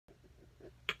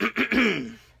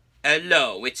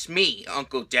Hello, it's me,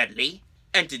 Uncle Deadly,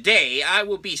 and today I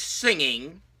will be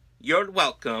singing You're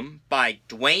Welcome by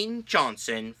Dwayne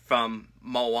Johnson from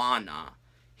Moana.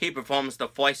 He performs the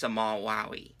voice of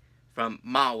Maui from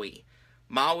Maui.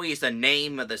 Maui is the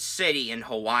name of the city in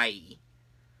Hawaii.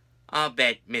 I'll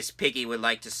bet Miss Piggy would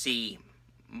like to see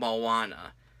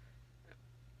Moana.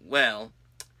 Well,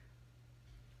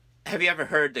 have you ever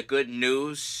heard the good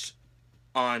news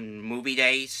on movie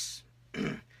days?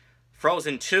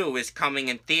 Frozen 2 is coming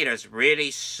in theaters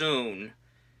really soon.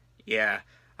 Yeah,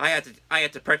 I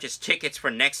had to purchase tickets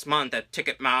for next month at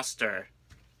Ticketmaster.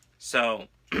 So,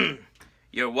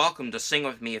 you're welcome to sing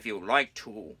with me if you would like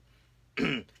to.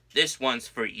 This one's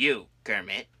for you,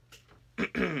 Kermit.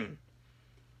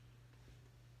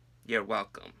 You're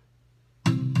welcome.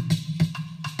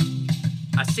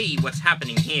 I see what's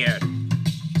happening here.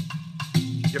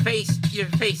 You're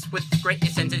faced with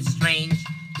greatness and it's strange.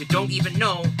 You don't even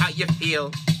know how you feel.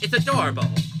 It's adorable.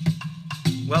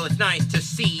 Well, it's nice to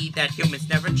see that humans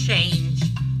never change.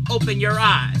 Open your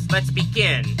eyes. Let's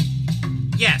begin.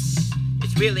 Yes,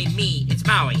 it's really me. It's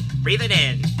Maui. Breathe it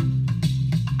in.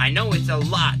 I know it's a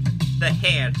lot. The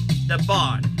hair, the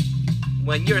bod.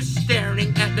 When you're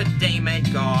staring at the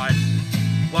Damon God.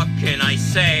 What can I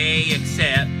say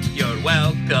except you're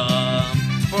welcome?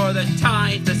 For the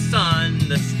tide, the sun,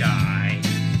 the sky.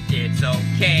 It's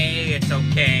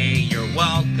okay, you're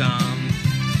welcome.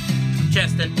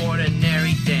 Just an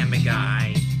ordinary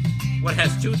guy. What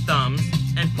has two thumbs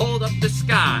and pulled up the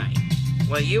sky?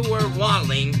 Well, you were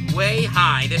waddling way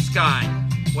high the sky.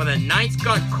 When the nights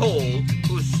got cold,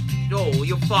 who stole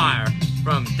your fire?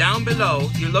 From down below,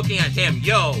 you're looking at him,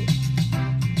 yo.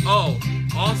 Oh,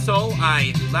 also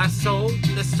I lassoed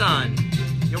the sun.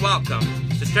 You're welcome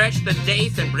to stretch the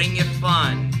days and bring you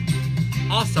fun.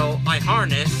 Also, I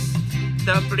harness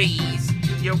the breeze.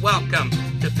 You're welcome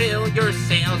to fill your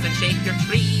sails and shake your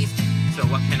trees. So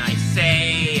what can I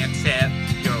say except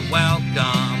you're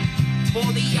welcome? For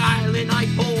the island I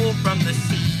pull from the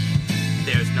sea.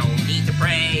 There's no need to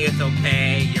pray, it's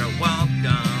okay, you're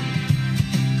welcome.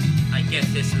 I guess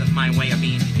this is my way of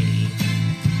being me.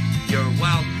 You're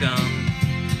welcome,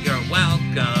 you're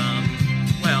welcome.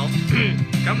 Well,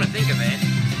 come to think of it,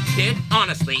 kid,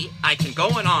 honestly, I can go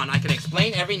on. I can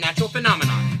explain every natural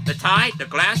phenomenon. The tide, the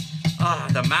glass,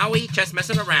 the Maui, just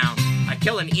messing around. I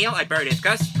kill an eel, I buried his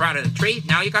guts, brought out a tree,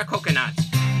 now you got coconuts.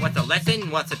 What's the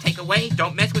lesson? What's the takeaway?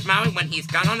 Don't mess with Maui when he's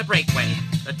gone on the breakaway.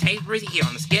 The taper here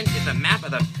on the skin is a map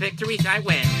of the victories I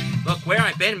win. Look where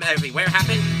I've been, everywhere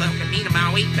happened. Look at me to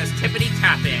Maui, cause tippity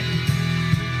tappin'.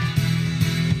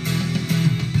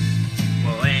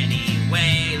 Well,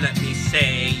 anyway, let me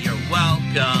say you're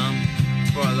welcome.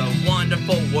 For the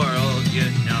wonderful world, you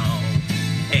know.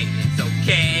 Hey,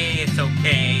 it's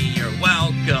okay, you're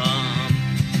welcome.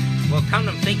 Well, come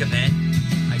to think of it,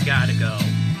 I gotta go.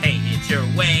 Hey, it's your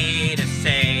way to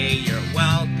say you're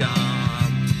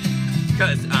welcome.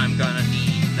 Cause I'm gonna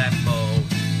need that boat.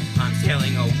 I'm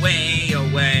sailing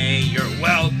away, you're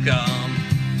welcome.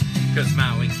 Cause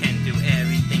Maui can do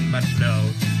everything but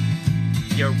float.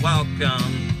 You're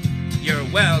welcome, you're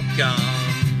welcome.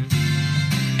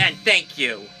 And thank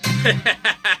you.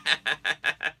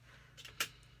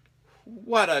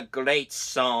 What a great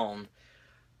song.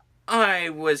 I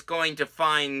was going to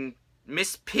find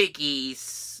Miss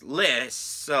Piggy's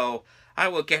list, so I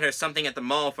will get her something at the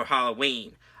mall for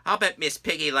Halloween. I'll bet Miss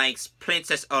Piggy likes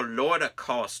Princess Alorda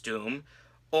costume,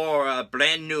 or a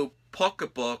brand new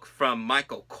pocketbook from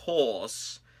Michael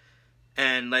Kors.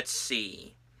 And let's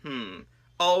see.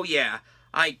 Oh yeah,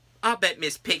 I'll bet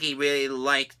Miss Piggy really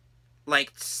liked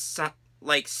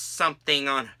something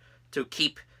on to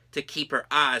keep her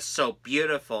eyes so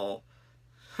beautiful.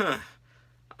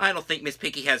 I don't think Miss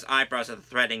Piggy has eyebrows at the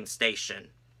threading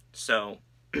station. So,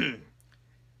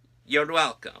 you're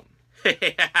welcome.